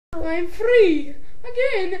I'm free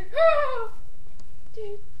again. Ah!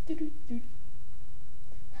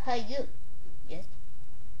 Hi, you. Yes.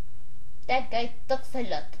 That guy talks a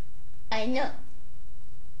lot. I know.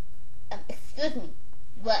 Excuse me.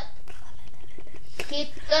 What?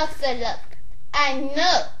 He talks a lot. I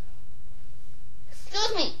know.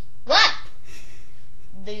 Excuse me. What?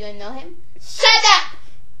 Do you know him? Shut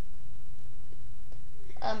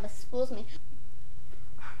up! Excuse me.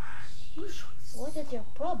 What is your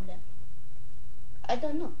problem? I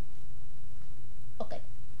don't know. Okay.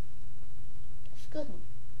 Excuse me.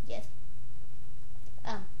 Yes.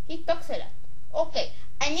 He talks a lot. Okay.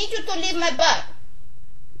 I need you to leave my bar.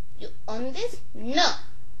 You own this? No.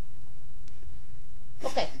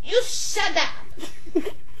 Okay. You shut up.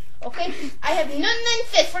 Okay? I have no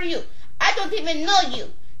nonsense for you. I don't even know you.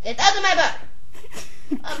 Get out of my bar.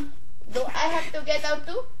 Do I have to get out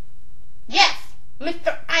too? Yes,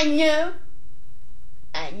 Mr. I know.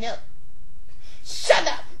 I know. Shut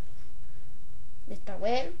up. Mr.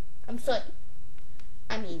 Well, I'm sorry.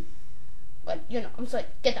 I'm sorry.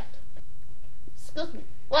 Get out. Excuse me.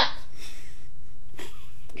 What?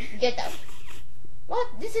 Get out.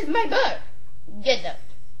 What? This is my bar. Get out.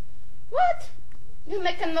 What? You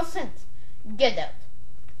make no sense. Get out.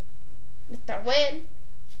 Mr. Well,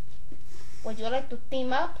 would you like to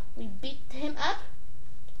team up? We beat him up?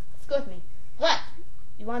 Excuse me. What?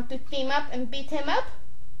 You want to team up and beat him up?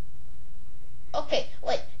 Okay,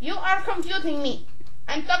 wait. You are confusing me.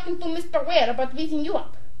 I'm talking to Mr. Ware about beating you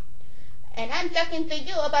up. And I'm talking to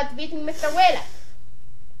you about beating Mr. Ware up.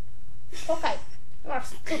 Okay, you are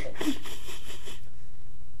stupid.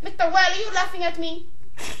 Mr. Ware, are you laughing at me?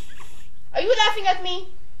 Are you laughing at me?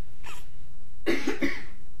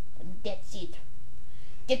 That's it.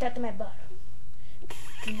 Get out of my bar.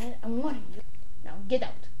 I'm warning you. Now get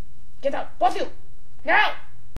out. Get out, both of you. Now!